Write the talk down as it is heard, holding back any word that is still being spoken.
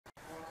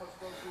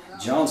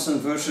Johnson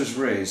versus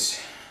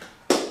Reis.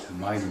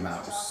 My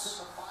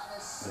mouse.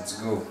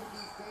 Let's go.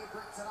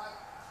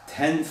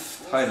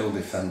 10th title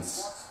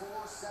defense.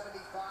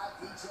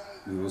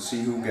 We will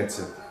see who gets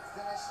it.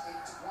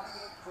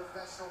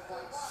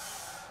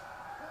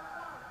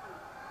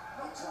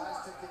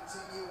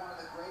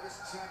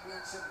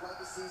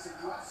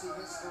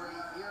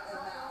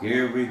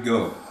 Here we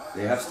go.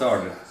 They have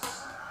started.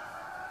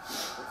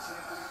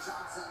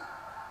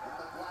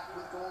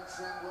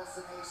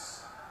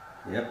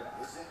 Yep.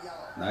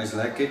 Nice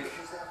leg kick.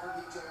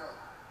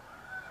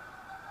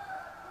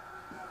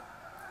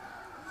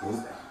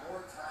 Oh.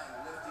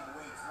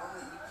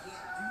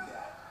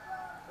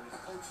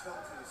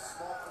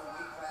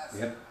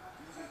 Yep.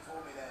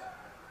 Told me that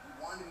he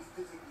wanted to be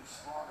physically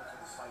stronger for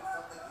this fight. He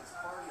felt like his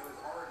cardio is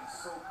already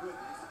so good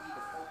that he doesn't need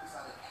to focus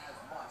on it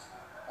as much.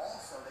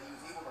 Also, that he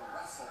was able to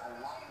wrestle a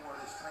lot more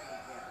this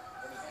training camp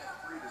than he had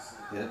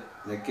previously. Yep,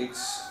 leg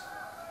kicks.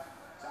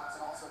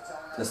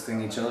 Testing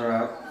each other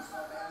out.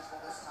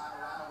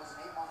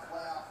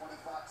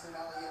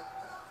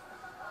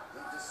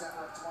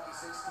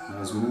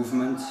 Nice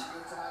movement.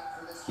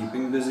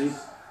 Keeping busy.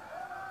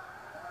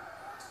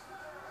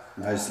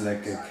 Nice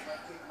leg kick.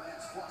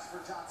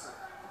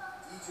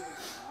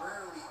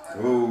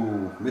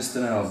 Oh, missed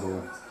an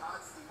elbow.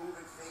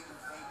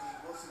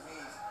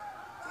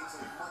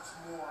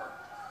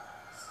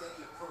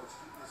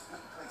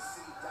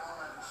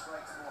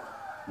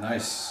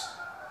 Nice.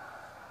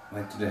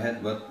 Went to the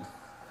head, but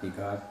he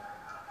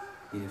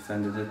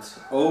defended it.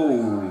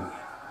 Oh,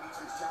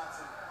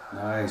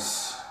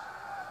 nice.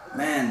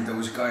 Man,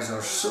 those guys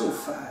are so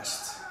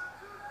fast.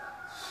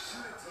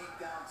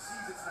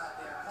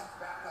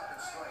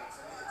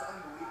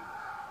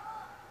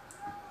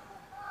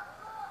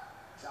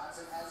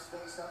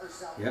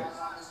 Yep.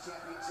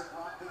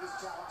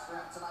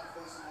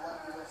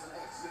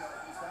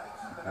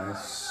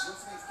 Nice.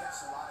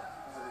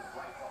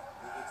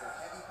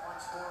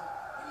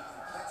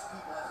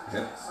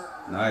 Yep.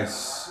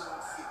 Nice.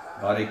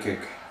 Body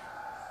kick.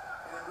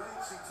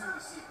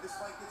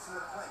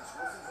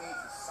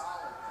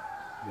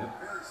 Yep.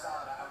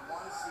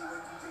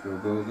 Go,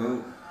 go,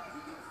 go.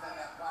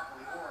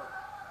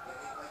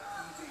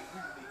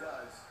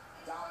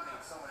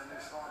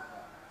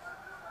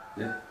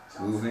 Yep.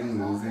 Moving,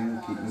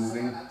 moving, keep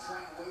moving.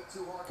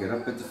 Get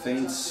up with the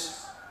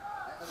feints.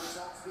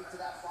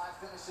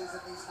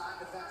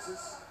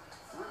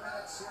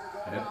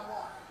 Yep.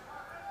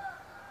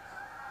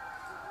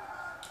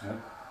 Yep.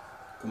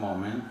 Come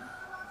on, man.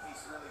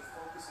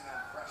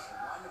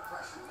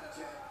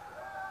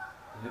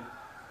 Yep.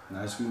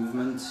 Nice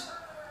movement.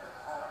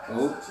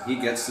 Oh, he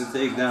gets the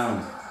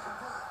takedown.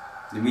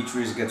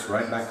 Demetrious gets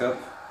right back up.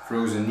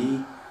 Throws a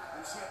knee.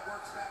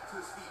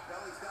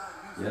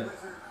 Yep.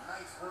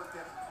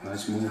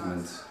 Nice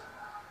movement.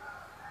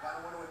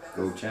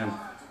 Go, champ.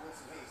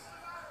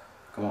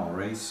 Come on,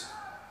 Reis.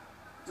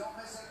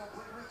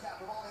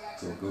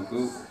 Go, go,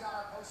 go.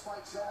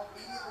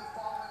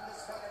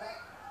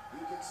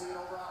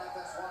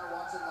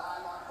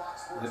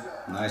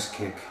 Yep. Nice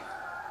kick.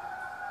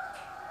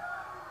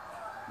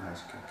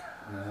 Nice kick.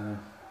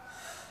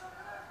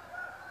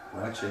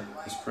 Watch it.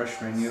 He's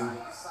pressuring you.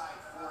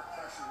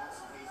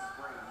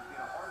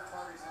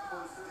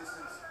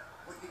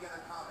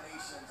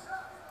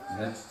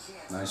 Yep.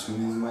 Nice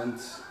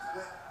movement.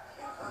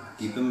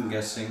 Keep him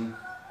guessing.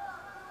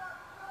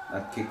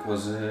 That kick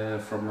was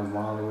from a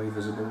mile away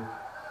visible.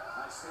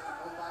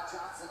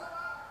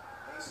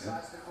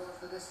 Yep.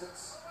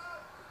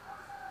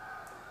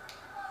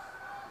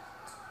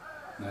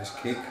 Nice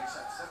kick.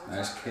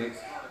 Nice kick.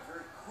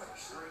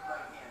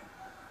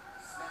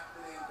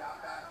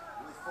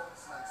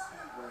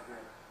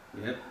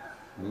 Yep.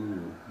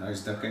 Ooh,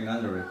 nice ducking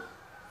under it.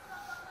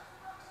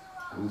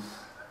 Oof.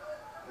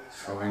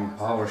 Throwing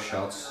power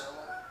shots.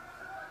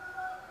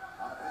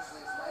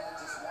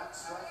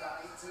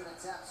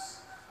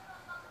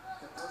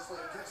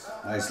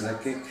 Nice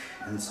leg kick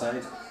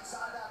inside.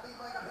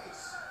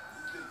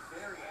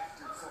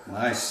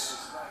 Nice.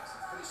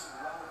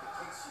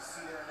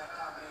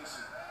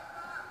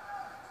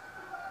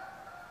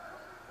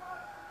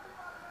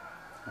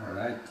 All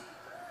right.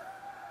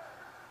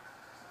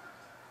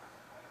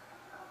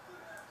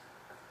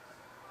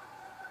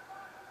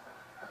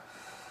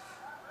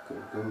 Go,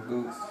 go, go.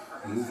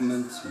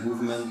 Movement,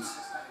 movement.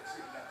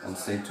 Don't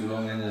stay too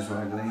long in his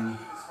right lane.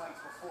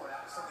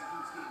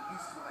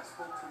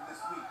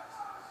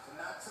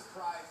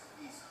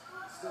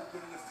 Still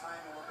getting his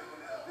time a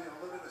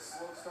little bit of a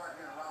slow start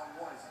here in round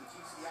one as he gets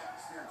used to the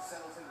atmosphere and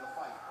settles into the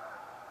fight.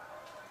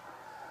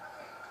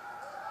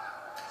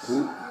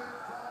 Ooh.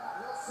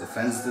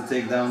 Defends the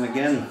takedown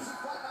again.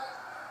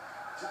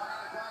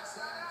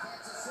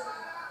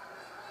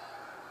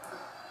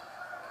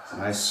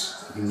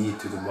 Nice knee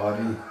to the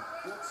body.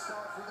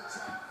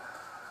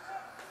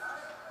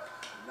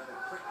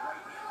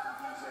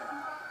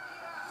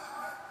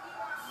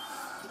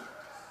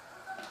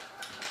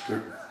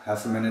 Good.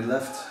 Half a minute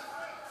left.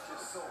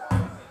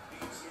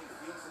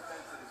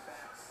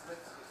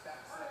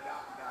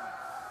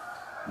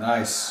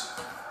 Nice.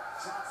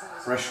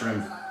 Pressure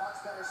him.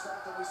 Much better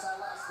start than we saw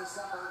last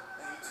December.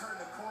 And he turned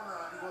the corner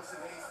on Wilson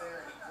Hayes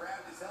there, and he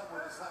grabbed his elbow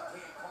with his left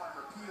hand, caught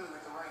him repeatedly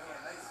with the right hand.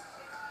 Nice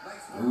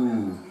work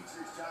from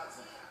Demetrious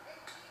Johnson.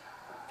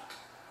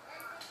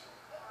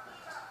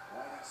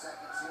 Waiting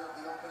seconds here of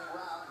the opening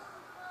round.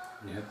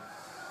 Yep.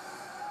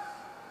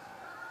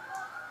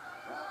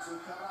 Round 2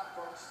 coming up,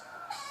 folks.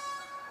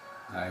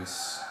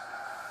 Nice.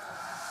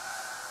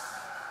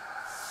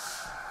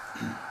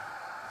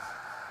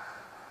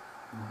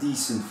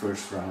 Decent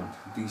first round.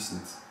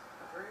 Decent.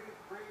 Breathe. Deep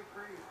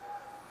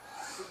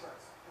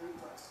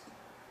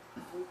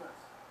breaths.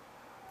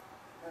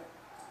 Okay.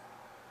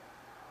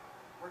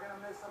 We're going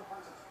to miss some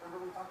punches.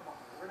 Remember we talked about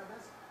it. We're going to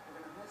miss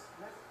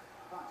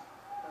punch.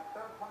 The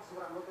third punch is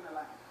what I'm looking to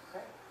land.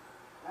 Okay?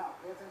 Now,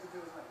 pay attention to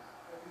his leg.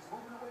 If he's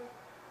moving away,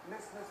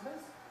 miss,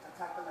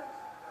 attack the legs.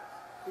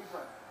 Deep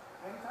breath.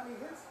 Anytime he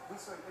hits, we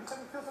swing.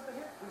 Anytime he feels something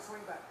hit, we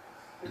swing back.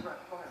 Deep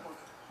breath. Go ahead, coach.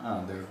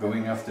 Ah, they're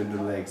going after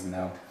the legs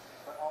now.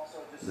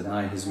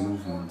 Deny his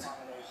movement. Because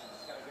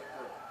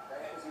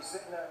he's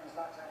sitting there, he's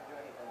not trying to do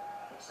anything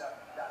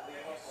except that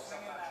lead hook will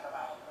sometimes come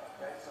out.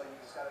 Okay, so you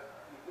just gotta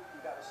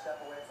step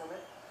away from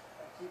it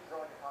and keep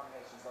throwing your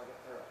combinations. They'll get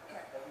through it.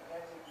 Okay, we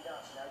can't take you down,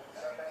 so now you can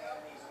start banging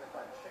the knees in your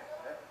punch. Okay?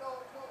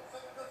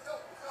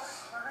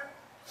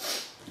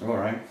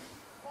 Alright.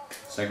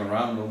 Second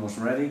round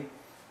almost ready.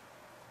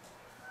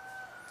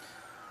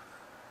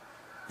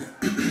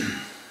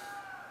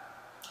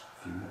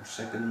 Few more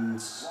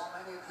seconds. While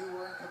many of you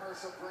were in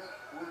commercial break,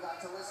 we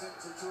got to listen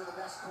to two of the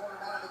best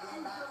cornermen of the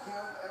game, Matt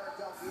Hume, Eric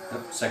Del Fiero.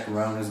 Yep, second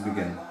round has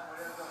begun.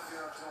 Eric Del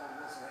Fiero told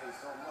Wilson Hayes,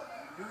 so look,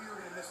 you knew you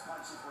were going to miss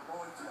punches. We're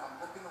going to. I'm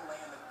looking to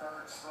land the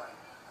third strike.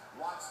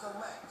 Watch the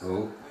legs.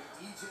 Oh. When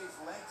DJ's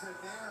legs are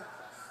there,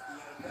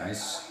 Nice. I want you to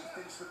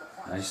finish with the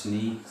punch. Nice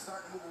knee.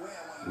 Start to move away. I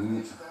want you to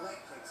finish with the leg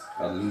kicks.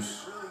 Got loose.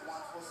 He really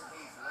wants Wilson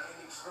Hayes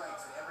landing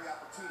strikes at every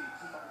opportunity to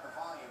keep up with the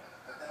volume,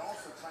 but then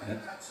also trying to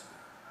catch him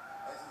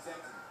as he's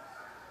exiting.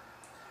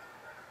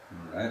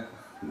 Alright,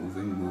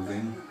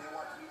 moving.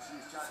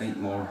 Faint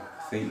more.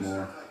 Wilson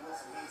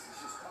Hayes is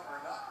just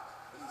covering up,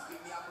 and he's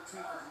getting the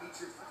opportunity for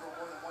Demetrious to throw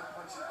more than one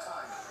punch at a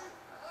time.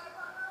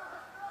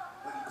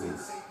 But he did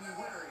say be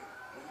wary.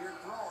 When you're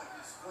throwing,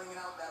 he's flinging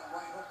out that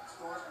right hook,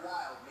 throwing it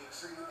wild. Make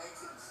sure you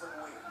exit and slip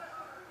away from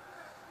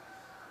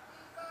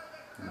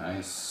it.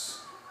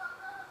 Nice.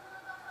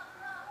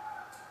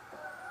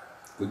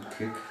 Good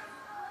kick.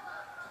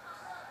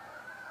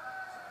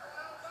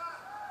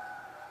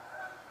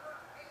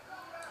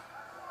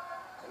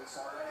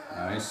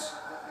 Nice.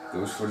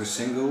 Goes for the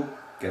single.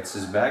 Gets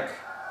his back.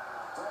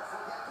 Don't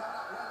forget, coming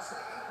up Wednesday,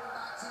 April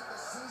 19th, the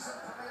season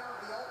premiere of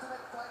the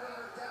Ultimate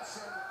Fighter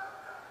Redemption.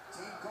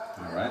 Team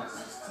Goldberg Alright.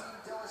 versus Team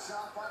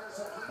Dillashaw. Fighters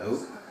of Oh,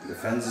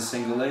 defends a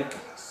single leg.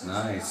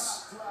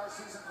 Nice. 2-hour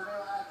season premiere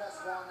on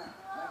FS1,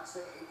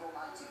 Wednesday, April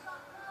 19th.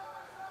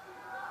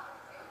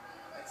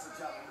 Excellent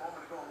job a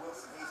moment ago,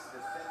 Wilson Hayes to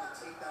defend the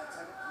takedown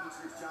attempt of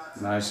Demetrious Johnson.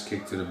 Nice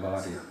kick to the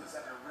body. He's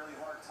having a really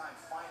hard time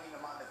finding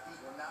him on the feet.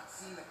 We're not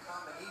seeing the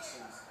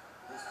combinations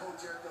his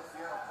coach Eric Del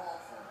Fiero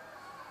called for.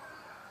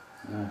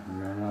 No, we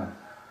are not.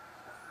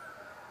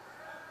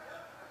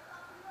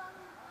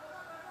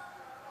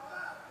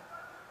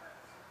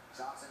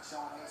 Johnson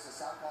showing Hayes a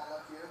southpaw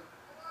look here.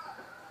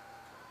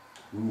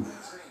 Oof.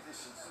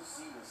 Transition so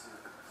seamlessly,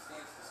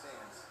 stance to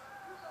stance.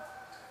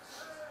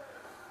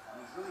 And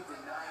he's really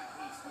denying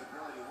Hayes the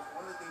ability.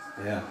 One of the things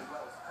he did really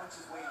well is punch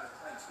his way in the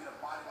clinch, get a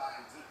body lock,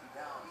 and take you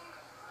down.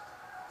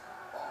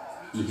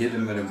 He hit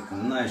him with a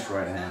nice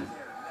right hand.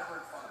 Never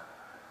in front of him.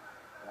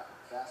 Yeah,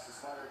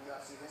 fastest fighter in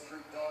UFC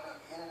history, darting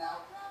in and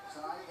out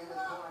tonight into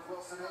the corner of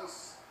Wilson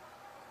Hayes.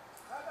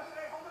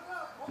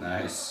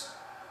 Nice.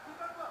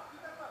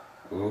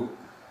 Oh.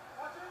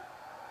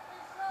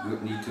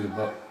 Good knee to the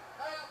butt.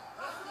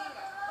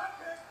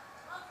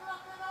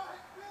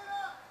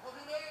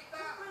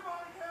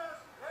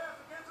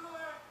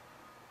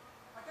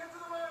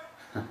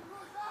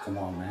 Come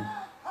on, man.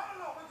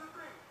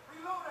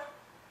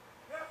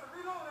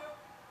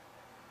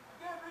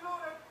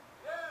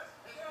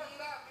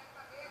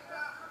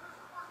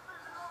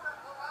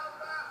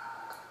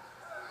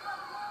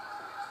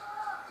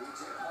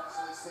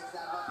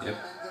 Yep,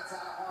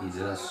 he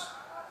does.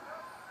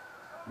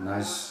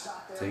 Nice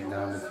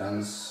takedown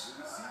defense.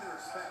 You see the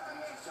respect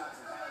Demetrious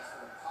Johnson has for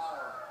the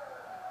power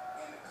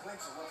and the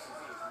clinch of Wilson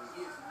Hayes. I mean,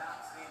 he is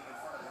not standing in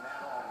front of him at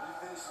all. When he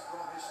finishes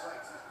throwing his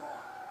strikes, he's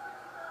gone.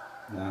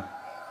 Nah,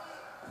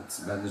 it's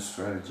a better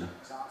strategy.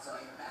 Johnson,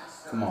 a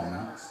master. Come on,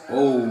 man.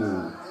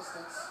 Oh,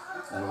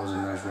 that was a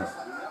nice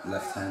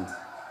left hand.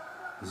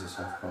 He's a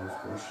southpaw, of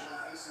course.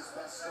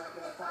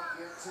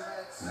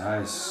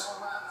 Nice.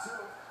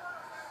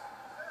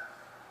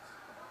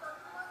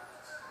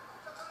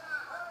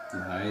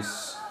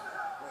 Nice.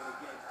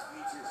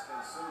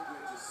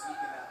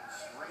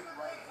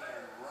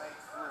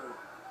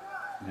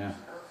 Yeah.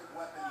 Perfect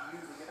weapon to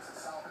use against a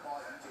southpaw.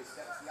 DJ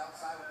steps the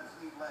outside with his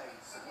lead leg,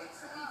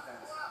 splits the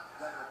defense.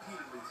 Done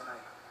repeatedly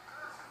tonight.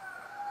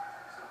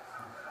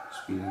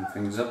 Speeding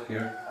things up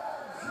here.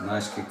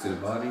 Nice kick to the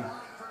body.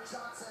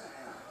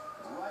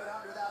 Right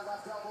under that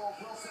left elbow of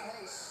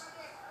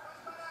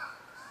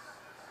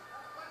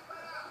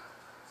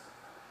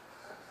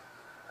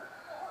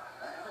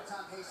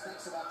Hayes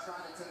thinks about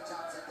trying to take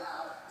Johnson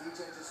down.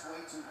 DJ just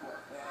way too quick.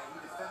 Yeah,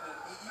 he defended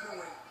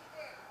even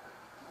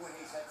when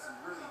Hayes had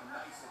some really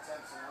nice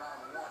attempts in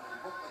round one.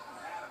 It looked like he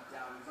had him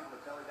down. He was able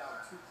to belly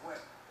down too quick.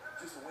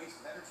 Just a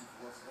waste of energy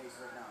for Wilson Hayes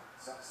right now.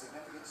 Some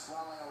significant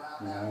swelling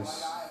around that right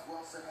eye of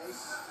Wilson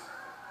Hayes.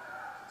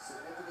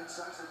 Significant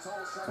strikes or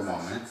total strikes. Come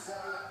on, man.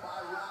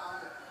 By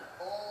round,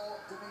 all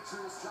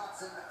Demetrious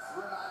Johnson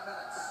through 9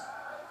 minutes.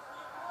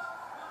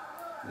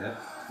 Yep,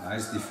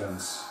 nice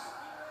defense.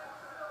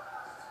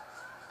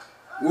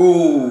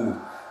 Ooh,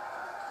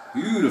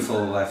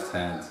 beautiful left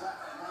hand.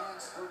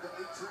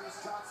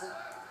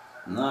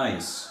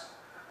 Nice.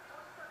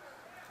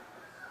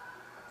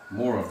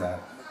 More of that.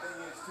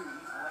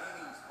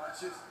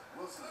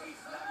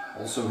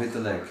 Also hit the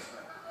leg.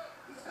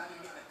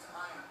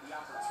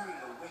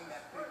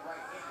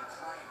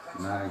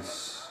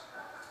 Nice.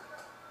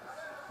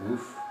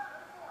 Oof.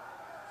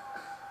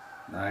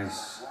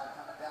 Nice.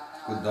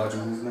 Good dodge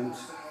movement.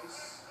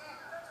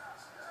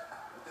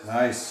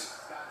 Nice.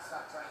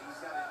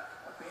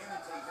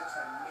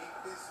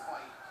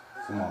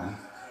 Come on.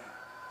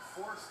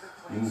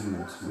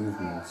 Movement,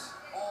 movement.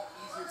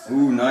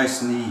 Ooh,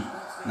 nice knee.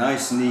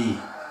 Nice knee.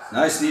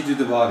 Nice knee to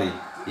the body.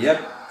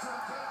 Yep.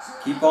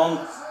 Keep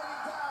on.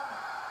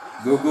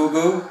 Go, go,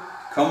 go.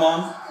 Come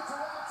on.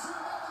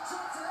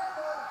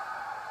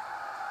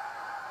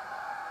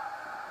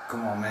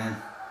 Come on, man.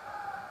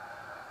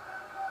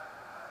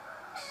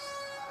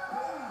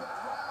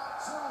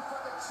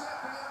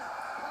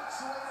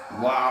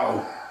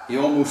 Wow. He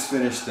almost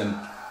finished him.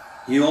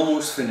 He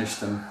almost finished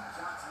him.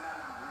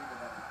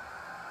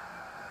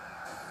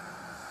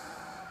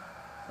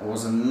 That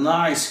was a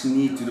nice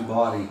knee to the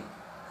body.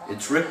 It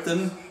tripped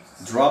him,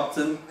 dropped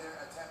him.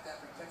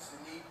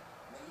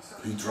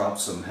 He dropped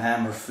some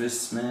hammer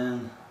fists,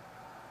 man.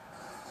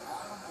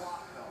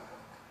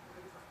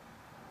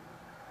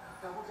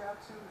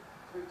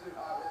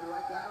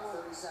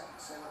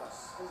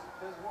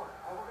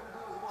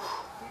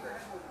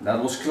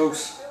 That was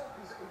close.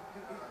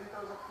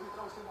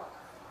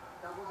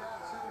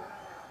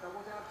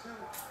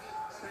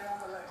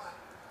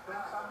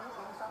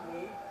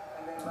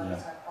 Yeah.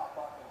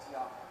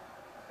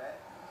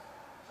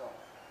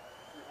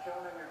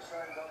 Killing him, you're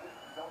trying,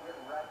 don't get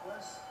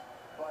reckless,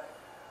 but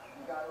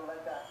you gotta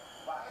let that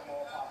bottom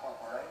ball pop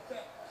up, alright?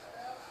 Okay.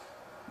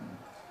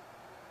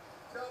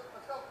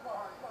 Let's go, come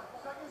on, come on.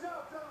 Seconds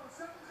out, gentlemen,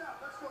 seconds out,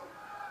 let's go.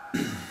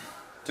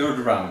 Third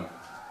round.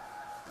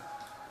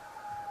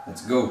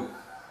 Let's go.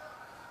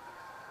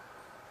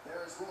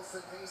 There's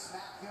Wilson Hayes,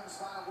 Matt Hume's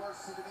final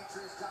words to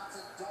Demetrious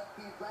Johnson. Don't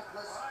be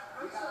reckless.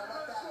 You gotta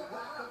let that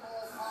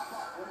whack-a-mole pop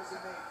up. What does he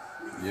mean?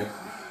 Yep.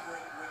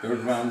 Third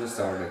round is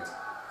started.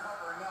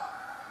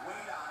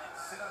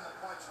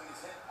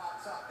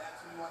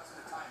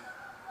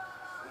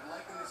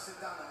 Sit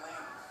down and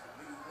land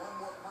maybe one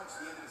more punch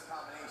at the end of this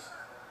combination.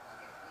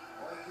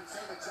 Well, you can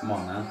say that Come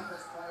on now.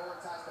 has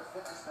prioritized the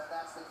finish, but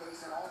that's the case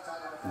in all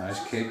title defenses.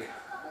 Nice kick.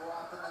 More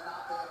often than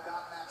not, they have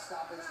gotten that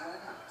stoppage win.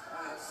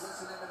 Let's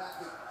listen into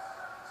Matthew.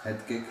 Head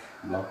kick,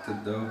 blocked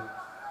it though.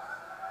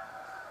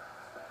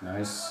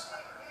 Nice.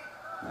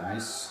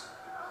 Nice.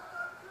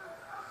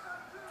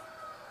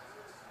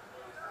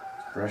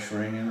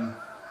 Pressuring him.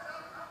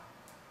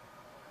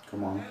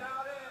 Come on.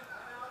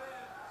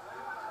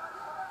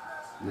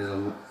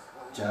 Little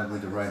jab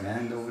with the right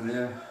hand over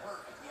there.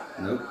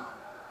 Nope.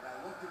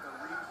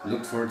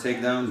 Looked for a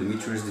takedown.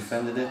 Demetrious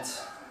defended it.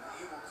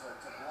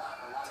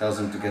 Tells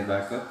him to get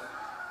back up.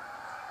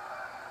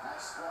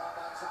 Nice sprawl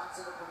by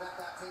Johnson to prevent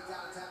that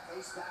takedown attempt.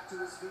 Hayes back to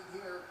his feet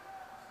here.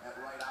 That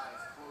right eye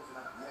is closing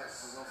up.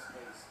 Yes, Wilson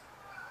Hayes.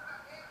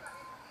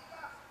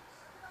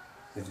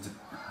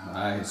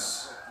 Nice.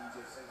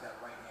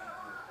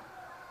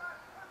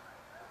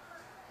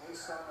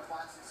 Hayes starting to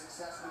find some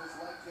success with his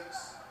leg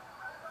kicks.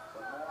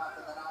 But more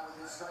often than not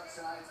with his strikes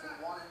tonight, it's been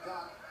one and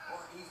done.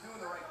 Well, he's doing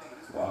the right thing.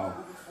 Wow.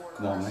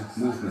 Come on, man.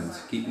 Movement.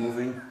 Keep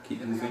moving.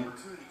 Keep moving.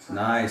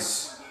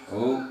 Nice.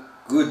 Oh,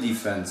 good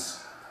defense.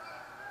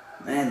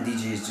 Man,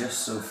 DJ is just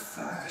so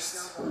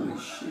fast. Holy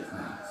shit,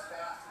 man.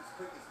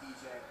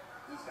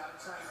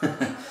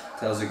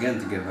 Tells again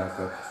to get back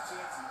up.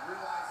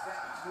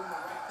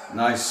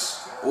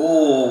 Nice.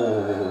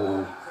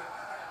 Oh.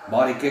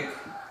 Body kick.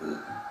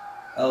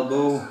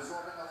 Elbow.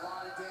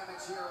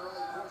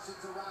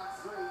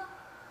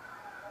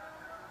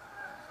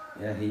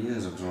 Yeah, he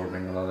is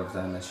absorbing a lot of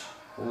damage.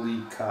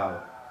 Holy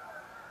cow.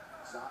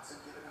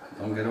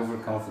 Don't get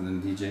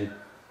overconfident, DJ.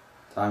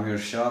 Time your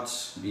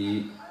shots.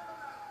 Be...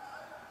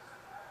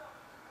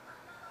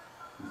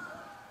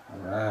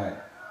 Alright.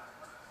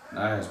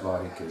 Nice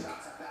body kick.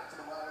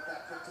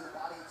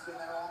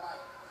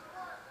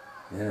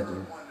 Yeah,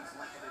 dude.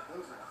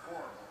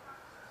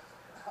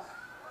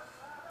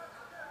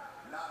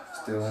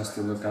 Still has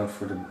to look out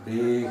for the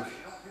big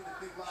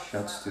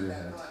shots to the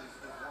head.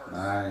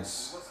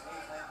 Nice.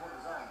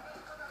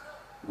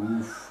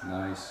 Oof,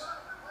 nice.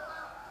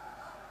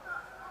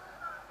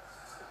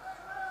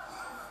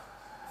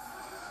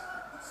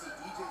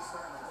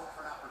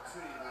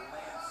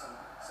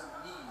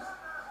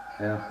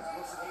 Yeah,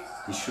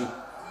 he should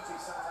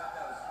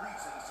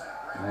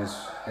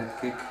Nice head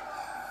kick.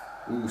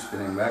 Ooh,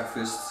 spinning back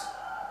fist.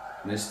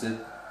 Missed it.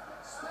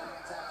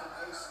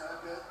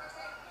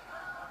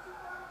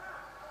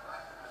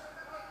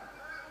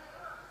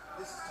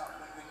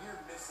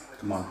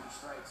 Come on.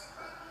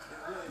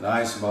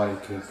 Nice body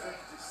kick.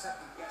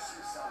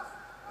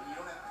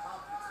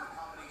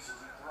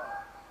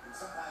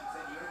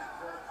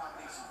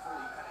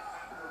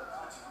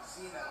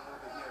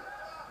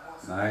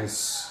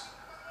 Nice.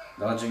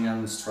 Dodging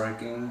and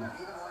striking.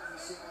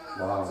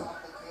 Wow.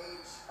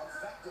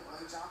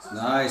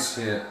 Nice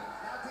hit.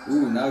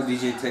 Ooh, now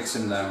DJ takes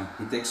him down.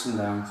 He takes him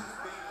down.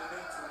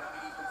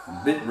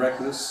 A bit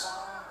reckless.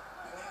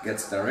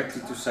 Gets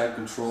directly to side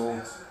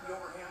control.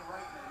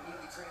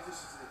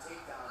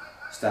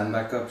 Stand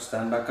back up,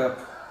 stand back up.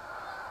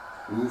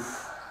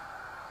 Oof.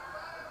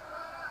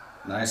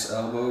 Nice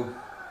elbow.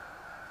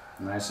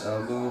 Nice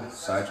elbow.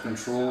 Side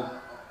control.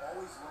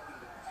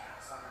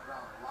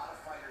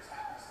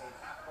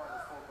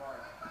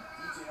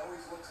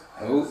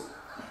 Oh,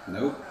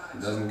 nope.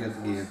 Doesn't get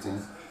the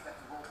guillotine.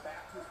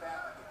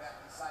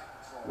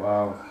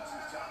 Wow.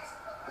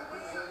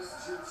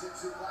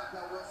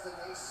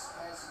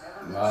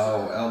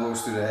 Wow,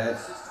 elbows to the head.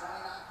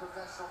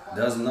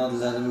 Does not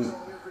let him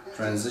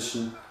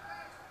transition.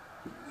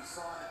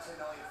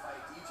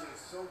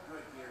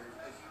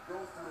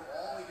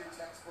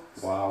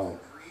 Wow.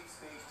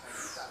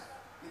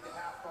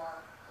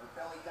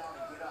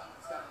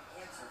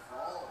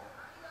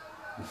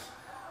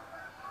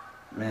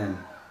 Man.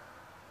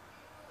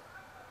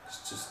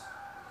 It's just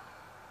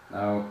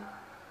now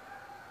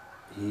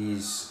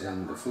he's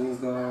in the full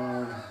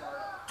guard.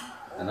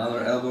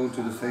 Another elbow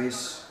to the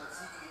face.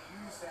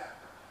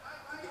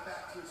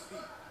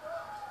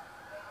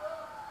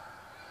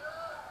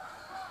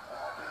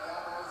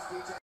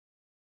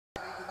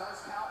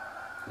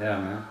 Yeah,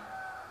 man.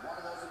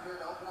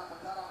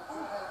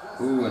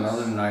 Ooh,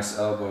 another nice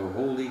elbow.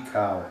 Holy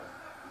cow.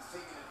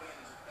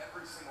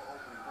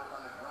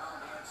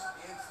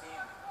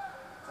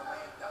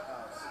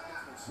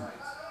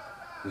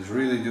 He's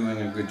really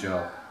doing a good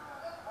job.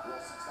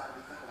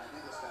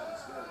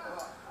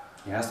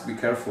 He has to be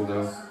careful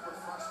though.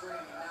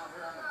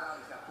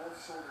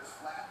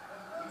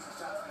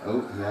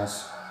 Oh, he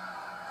has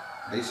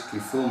basically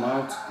full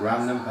mount.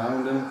 Ground him,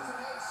 pound him.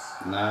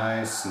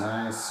 Nice,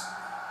 nice.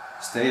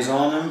 Stays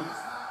on him.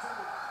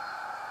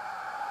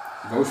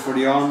 Goes for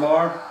the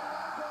armbar.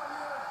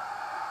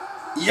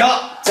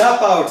 Yeah,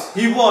 tap out.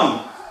 He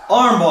won.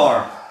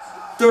 Armbar.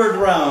 Third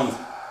round.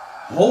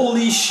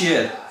 Holy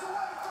shit.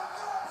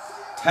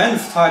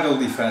 10th title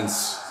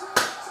defense.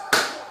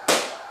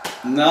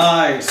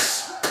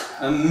 Nice.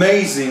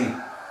 Amazing.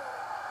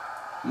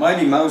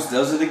 Mighty Mouse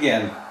does it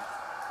again.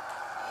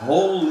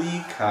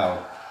 Holy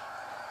cow.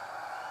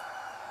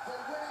 The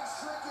winning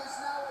streak is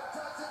now a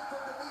dozen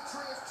for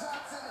Demetrious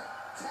Johnson.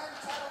 10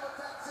 title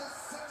defenses,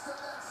 6 of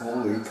them.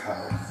 Holy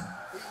cow.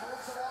 He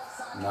moves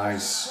alongside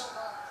Nice.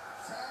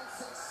 10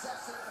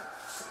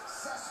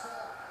 successful.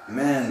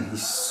 Man,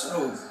 he's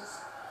so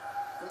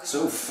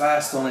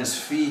fast on his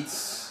feet.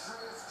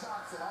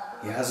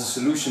 He has a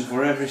solution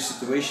for every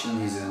situation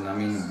he's in. I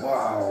mean,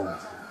 wow.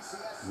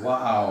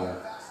 Wow.